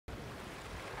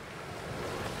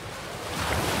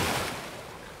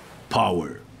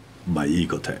Powered by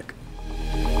Ecotech.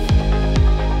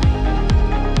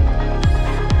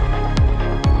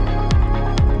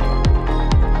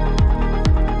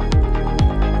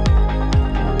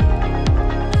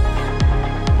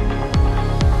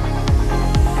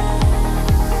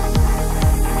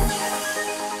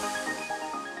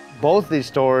 Both these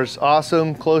stores,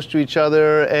 awesome, close to each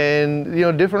other,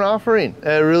 and different offering,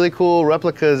 really cool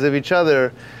replicas of each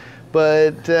other.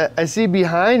 But I see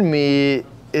behind me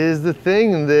is the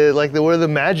thing that, where the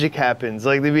magic happens,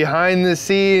 like the behind the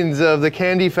scenes of the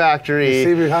candy factory. You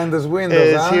see behind those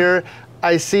windows, huh? Here.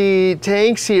 I see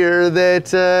tanks here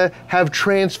that have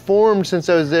transformed since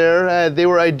I was there. They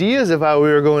were ideas of how we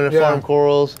were going to farm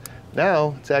corals.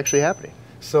 Now it's actually happening.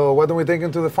 So why don't we take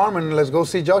him to the farm and let's go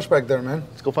see Josh back there, man?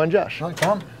 Let's go find Josh. All right,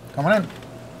 come on in.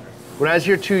 When I was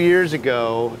here 2 years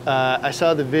ago, I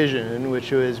saw the vision, which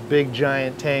was big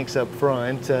giant tanks up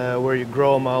front where you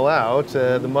grow them all out,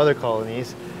 the mother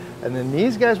colonies. And then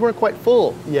these guys weren't quite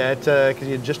full yet because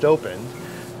you had just opened.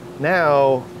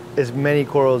 Now, as many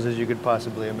corals as you could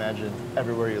possibly imagine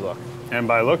everywhere you look. And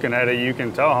by looking at it, you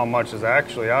can tell how much is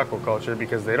actually aquaculture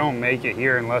because they don't make it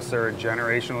here unless they're a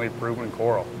generationally proven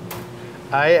coral.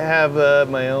 I have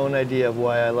my own idea of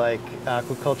why I like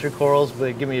aquaculture corals,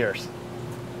 but give me yours.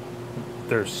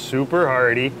 They're super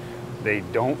hardy. They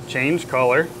don't change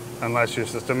color unless your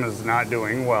system is not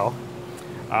doing well.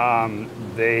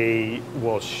 They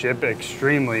will ship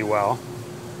extremely well.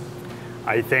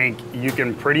 I think you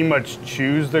can pretty much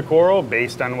choose the coral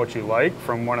based on what you like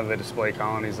from one of the display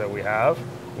colonies that we have,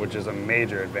 which is a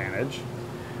major advantage.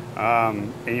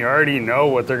 And you already know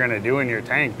what they're gonna do in your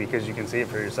tank because you can see it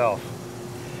for yourself.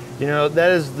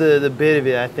 That is the bit of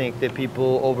it I think that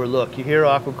people overlook. You hear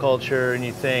aquaculture and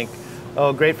you think,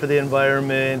 oh, great for the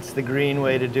environment, it's the green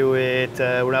way to do it,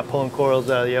 we're not pulling corals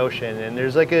out of the ocean. And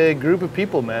there's like a group of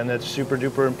people, man, that's super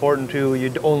duper important to.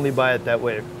 You'd only buy it that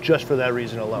way, just for that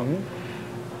reason alone.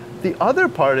 The other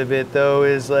part of it though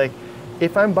is like,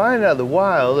 if I'm buying it out of the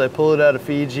wild, I pull it out of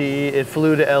Fiji, it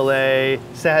flew to LA,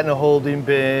 sat in a holding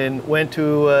bin, went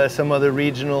to some other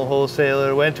regional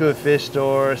wholesaler, went to a fish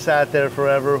store, sat there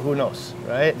forever, who knows,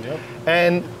 right? Yep.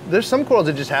 And there's some corals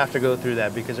that just have to go through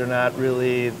that because they're not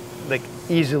really like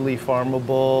easily farmable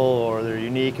or they're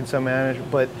unique in some manner.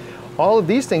 But all of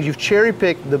these things, you've cherry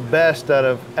picked the best out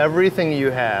of everything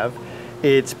you have.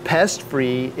 It's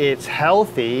pest-free, it's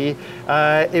healthy,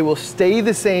 it will stay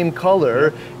the same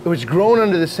color. It was grown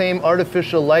under the same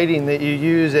artificial lighting that you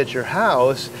use at your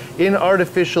house in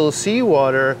artificial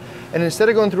seawater. And instead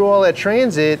of going through all that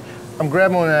transit, I'm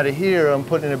grabbing one out of here, I'm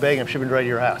putting it in a bag, and I'm shipping it right to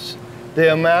your house.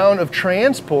 The amount of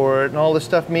transport and all this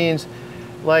stuff means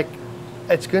like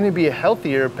it's going to be a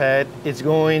healthier pet. It's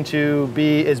going to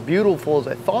be as beautiful as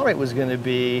I thought it was going to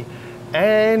be.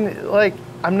 And like,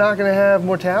 I'm not going to have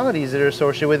mortalities that are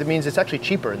associated with it. It means it's actually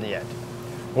cheaper in the end.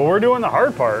 Well, we're doing the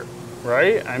hard part,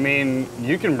 right? I mean,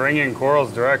 you can bring in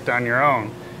corals direct on your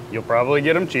own. You'll probably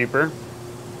get them cheaper.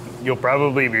 You'll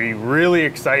probably be really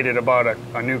excited about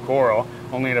a new coral,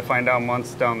 only to find out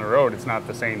months down the road it's not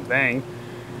the same thing.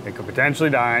 It could potentially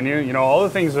die on you. All the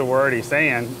things that we're already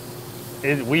saying,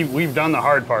 we've done the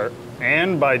hard part.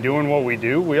 And by doing what we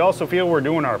do, we also feel we're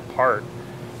doing our part.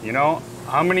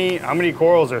 How many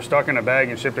corals are stuck in a bag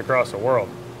and shipped across the world?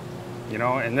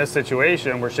 In this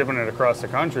situation, we're shipping it across the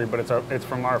country, but it's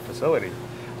from our facility.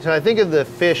 So I think of the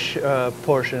fish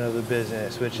portion of the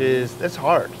business, which is, it's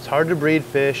hard. It's hard to breed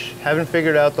fish. Haven't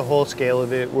figured out the whole scale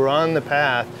of it. We're on the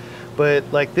path, but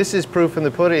like this is proof in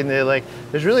the pudding that like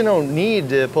there's really no need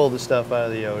to pull the stuff out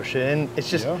of the ocean. It's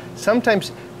just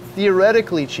sometimes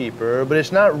theoretically cheaper, but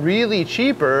it's not really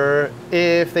cheaper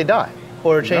if they die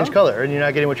or change color and you're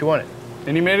not getting what you wanted.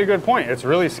 And you made a good point. It's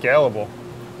really scalable.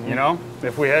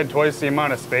 If we had twice the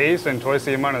amount of space and twice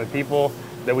the amount of the people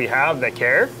that we have that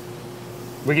care,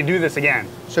 we could do this again.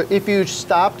 So if you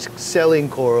stopped selling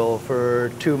coral for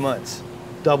 2 months,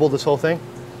 double this whole thing?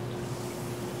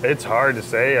 It's hard to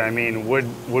say. I mean,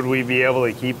 would we be able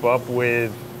to keep up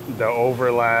with the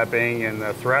overlapping and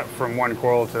the threat from one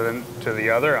coral to the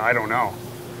other? I don't know.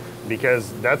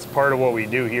 Because that's part of what we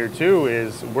do here too,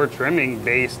 is we're trimming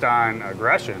based on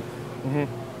aggression.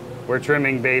 We're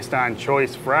trimming based on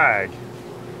choice frag.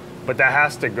 But that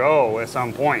has to go at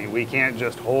some point. We can't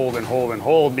just hold and hold and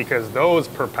hold because those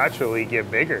perpetually get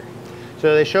bigger.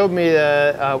 So they showed me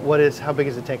how big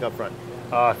is the tank up front?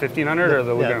 1500 or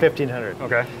the lagoon? Yeah, 1500.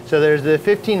 Okay. So there's the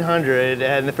 1500,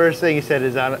 and the first thing he said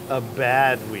is on a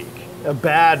bad week, a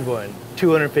bad one,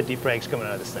 250 frags coming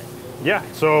out of this thing. Yeah.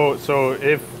 So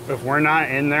if we're not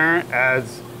in there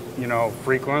as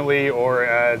frequently or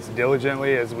as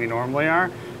diligently as we normally are,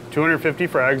 250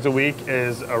 frags a week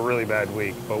is a really bad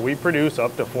week, but we produce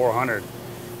up to 400.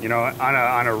 You know,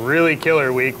 on a really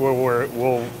killer week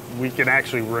where we can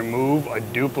actually remove a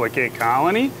duplicate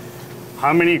colony,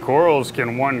 how many corals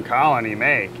can one colony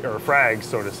make, or frags,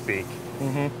 so to speak?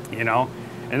 You know,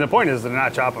 and the point is to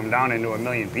not chop them down into a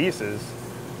million pieces,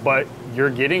 but you're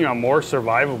getting a more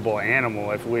survivable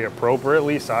animal if we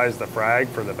appropriately size the frag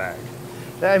for the bag.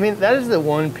 I mean, that is the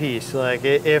one piece. Like,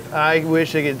 if I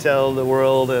wish I could tell the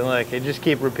world, and like, I just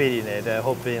keep repeating it,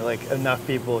 hoping like enough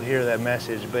people hear that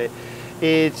message. But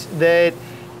it's that,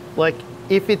 like,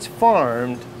 if it's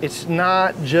farmed, it's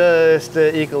not just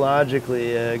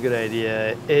ecologically a good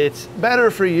idea. It's better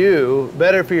for you,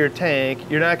 better for your tank.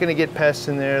 You're not going to get pests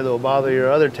in there that will bother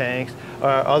your other tanks or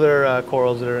other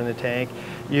corals that are in the tank.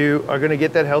 You are going to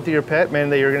get that healthier pet,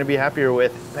 man, that you're going to be happier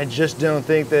with. I just don't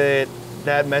think that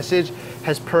that message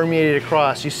has permeated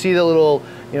across. You see the little,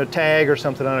 you know, tag or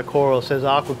something on a coral that says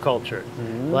aquaculture.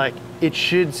 Like, it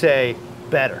should say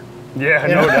better. Yeah,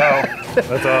 no doubt.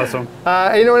 That's awesome.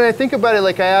 You know, when I think about it,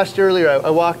 like I asked earlier, I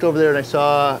walked over there and I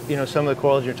saw, you know, some of the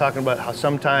corals. You're talking about how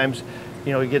sometimes,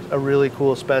 you know, you get a really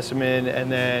cool specimen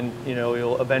and then, you know,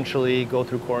 you'll eventually go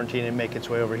through quarantine and make its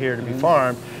way over here to be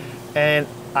farmed. And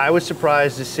I was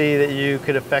surprised to see that you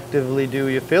could effectively do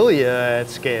Euphilia at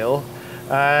scale.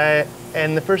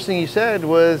 And the first thing you said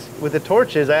was, with the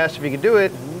torches, I asked if you could do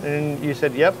it, and you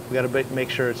said, yep, we got to make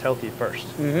sure it's healthy first.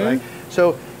 Right?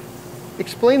 So,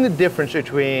 explain the difference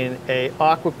between a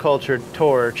aquaculture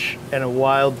torch and a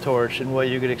wild torch and what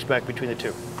you could expect between the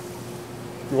two.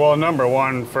 Well, number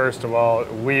one, first of all,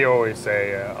 we always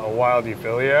say a wild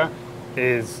Euphilia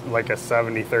is like a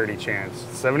 70-30 chance.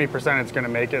 70% it's going to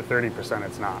make it, 30%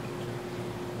 it's not.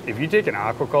 If you take an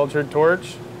aquaculture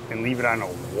torch and leave it on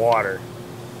the water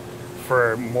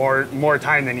for more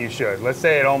time than you should, let's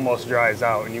say it almost dries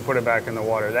out and you put it back in the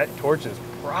water, that torch is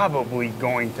probably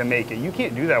going to make it. You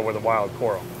can't do that with a wild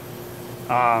coral.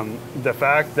 The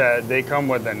fact that they come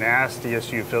with the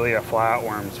nastiest Euphilia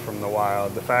flatworms from the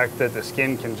wild, the fact that the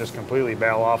skin can just completely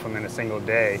bail off them in a single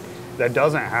day, that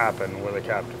doesn't happen with a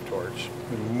captive torch.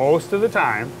 Most of the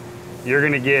time, you're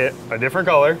gonna get a different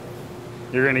color,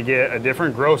 you're gonna get a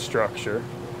different growth structure,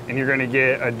 and you're gonna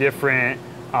get a different,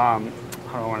 how do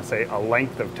I wanna say, a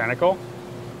length of tentacle.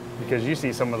 Because you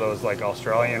see some of those like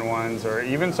Australian ones, or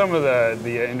even some of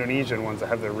the Indonesian ones that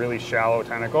have the really shallow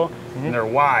tentacle, and they're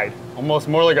wide, almost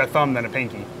more like a thumb than a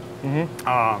pinky.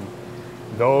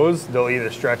 Those, they'll either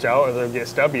stretch out or they'll get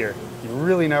stubbier. You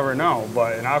really never know,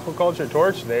 but an aquaculture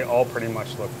torch, they all pretty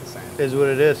much look the same. Is what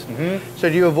it is. So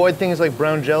do you avoid things like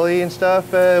brown jelly and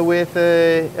stuff with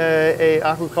a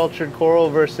aquacultured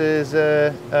coral versus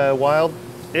wild?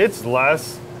 It's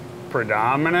less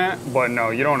predominant, but no,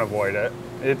 you don't avoid it.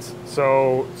 It's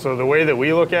so the way that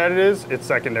we look at it is it's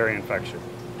secondary infection.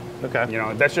 Okay. You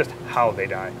know, that's just how they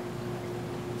die.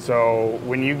 So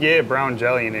when you get brown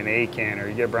jelly in an acan or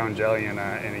you get brown jelly in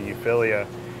a Euphilia,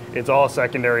 it's all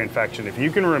secondary infection. If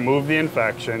you can remove the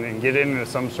infection and get it into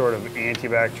some sort of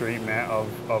antibac treatment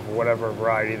of whatever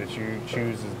variety that you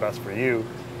choose is best for you,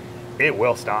 it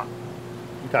will stop.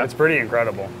 Okay. It's pretty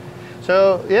incredible.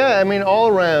 So yeah, I mean, all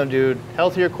around, dude,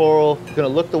 healthier coral, gonna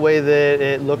look the way that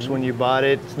it looks when you bought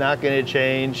it. It's not gonna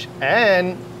change,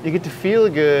 and you get to feel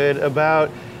good about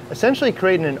essentially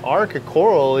creating an arc of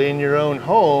coral in your own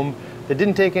home that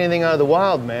didn't take anything out of the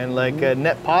wild, man. Like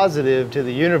net positive to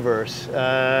the universe.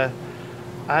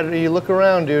 You look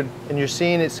around, dude, and you're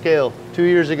seeing it scale. 2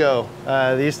 years ago,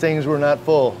 these things were not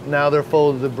full. Now they're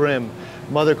full to the brim.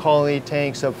 Mother colony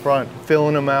tanks up front,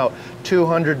 filling them out.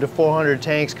 200 to 400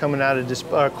 tanks coming out of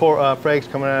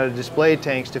frags coming out of display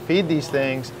tanks to feed these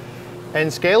things, and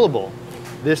scalable.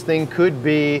 This thing could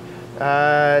be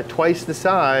twice the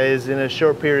size in a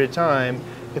short period of time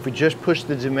if we just push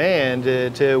the demand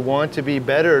to want to be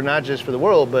better, not just for the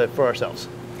world, but for ourselves.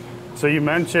 So you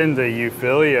mentioned the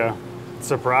Euphilia.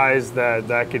 Surprised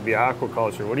that could be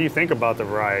aquaculture. What do you think about the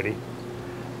variety?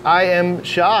 I am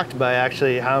shocked by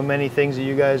actually how many things that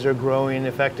you guys are growing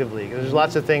effectively. There's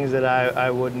lots of things that I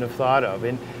wouldn't have thought of.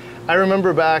 And I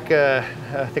remember back,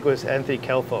 I think it was Anthony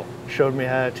Kelfo, showed me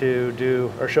how to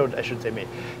do, or showed, I should say me,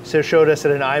 so showed us at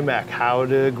an IMAC how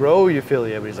to grow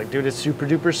Euphilia. But he's like, dude, it's super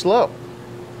duper slow.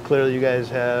 Clearly you guys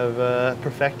have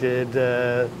perfected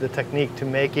the technique to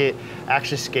make it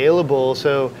actually scalable.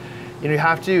 So, you know, you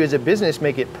have to, as a business,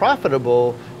 make it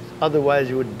profitable, otherwise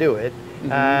you wouldn't do it.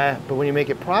 But when you make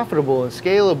it profitable and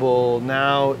scalable,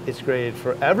 now it's great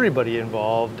for everybody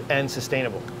involved and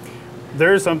sustainable.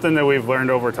 There's something that we've learned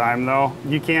over time though.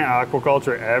 You can't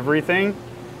aquaculture everything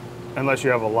unless you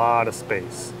have a lot of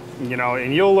space. You know,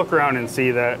 and you'll look around and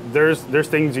see that there's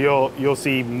things you'll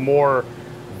see more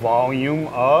volume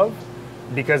of,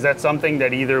 because that's something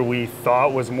that either we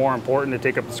thought was more important to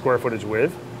take up the square footage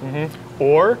with,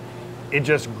 or it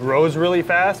just grows really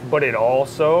fast, but it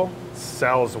also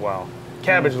sells well.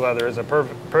 Cabbage leather is a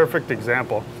perfect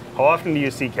example. How often do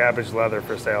you see cabbage leather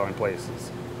for sale in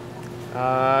places?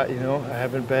 You know, I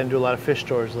haven't been to a lot of fish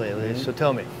stores lately, so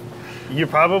tell me. You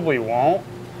probably won't.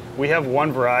 We have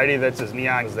one variety that's as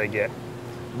neon as they get.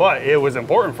 But it was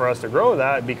important for us to grow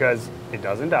that because it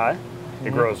doesn't die.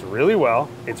 It grows really well.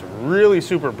 It's really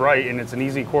super bright, and it's an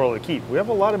easy coral to keep. We have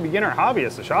a lot of beginner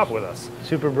hobbyists that shop with us.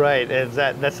 Super bright.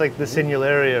 That's like the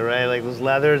Sinularia, right? Like those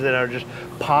leathers that are just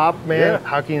pop, man. Yeah.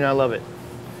 How can you not love it?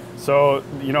 So,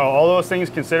 you know, all those things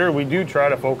considered, we do try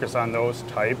to focus on those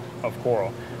type of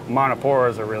coral. Monopora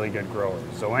is a really good grower.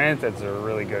 Zoanthids are a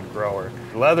really good grower.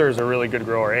 Leather is a really good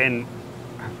grower. And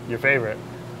your favorite,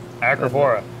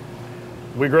 Acropora.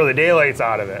 We grow the daylights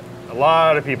out of it. A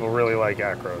lot of people really like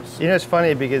acros. You know, it's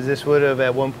funny because this would have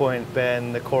at one point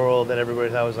been the coral that everybody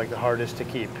thought was like the hardest to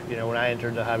keep. You know, when I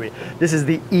entered the hobby, this is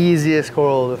the easiest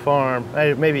coral to farm.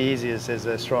 Maybe easiest is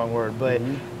a strong word, but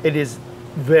it is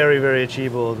very, very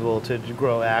achievable to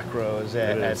grow acros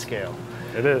at scale.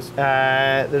 It is.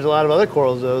 There's a lot of other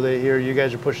corals though that here you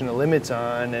guys are pushing the limits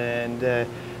on, and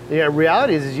the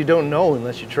reality is you don't know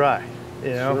unless you try.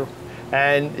 You know. True.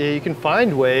 And you can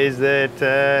find ways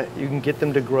that you can get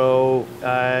them to grow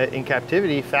in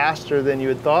captivity faster than you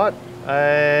had thought,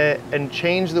 and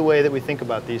change the way that we think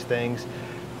about these things.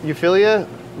 Euphilia,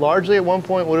 largely at one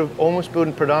point, would have almost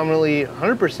been predominantly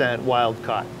 100% wild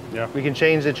caught. Yeah. We can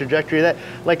change the trajectory of that.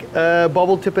 Like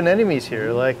bubble tip anemones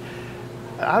here. Like,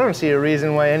 I don't see a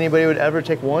reason why anybody would ever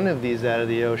take one of these out of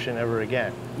the ocean ever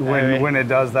again. When it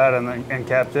does that in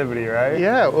captivity, right?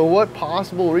 Yeah, well, what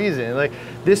possible reason? Like,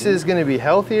 this is going to be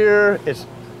healthier.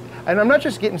 And I'm not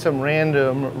just getting some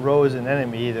random rose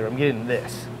anemone either. I'm getting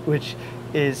this, which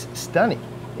is stunning.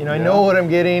 You know, I know what I'm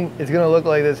getting. It's going to look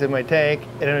like this in my tank,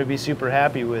 and I'm going to be super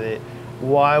happy with it.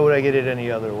 Why would I get it any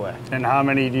other way? And how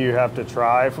many do you have to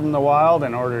try from the wild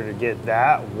in order to get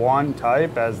that one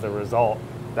type as the result?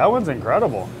 That one's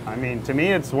incredible. I mean, to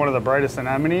me, it's one of the brightest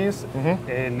anemones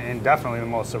and definitely the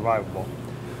most survivable.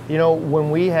 You know,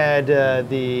 when we had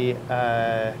the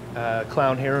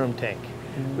clown harem tank,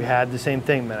 we had the same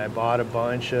thing, man. I bought a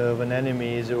bunch of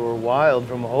anemones that were wild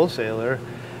from a wholesaler,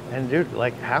 and dude,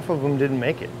 like half of them didn't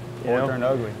make it. Or turned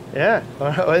ugly. Yeah,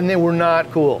 and they were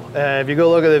not cool. If you go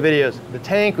look at the videos, the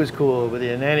tank was cool, but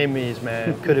the anemones,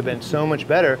 man, could have been so much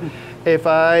better. If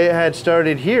I had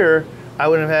started here, I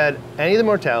wouldn't have had any of the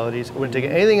mortalities, I wouldn't have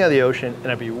taken anything out of the ocean,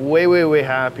 and I'd be way, way, way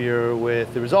happier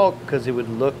with the result because it would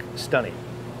look stunning.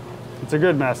 It's a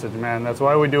good message, man. That's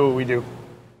why we do what we do.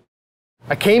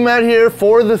 I came out here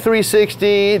for the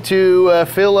 360 to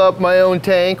fill up my own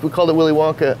tank. We called it Willy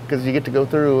Wonka because you get to go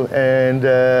through and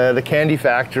the candy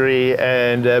factory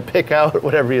and pick out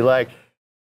whatever you like.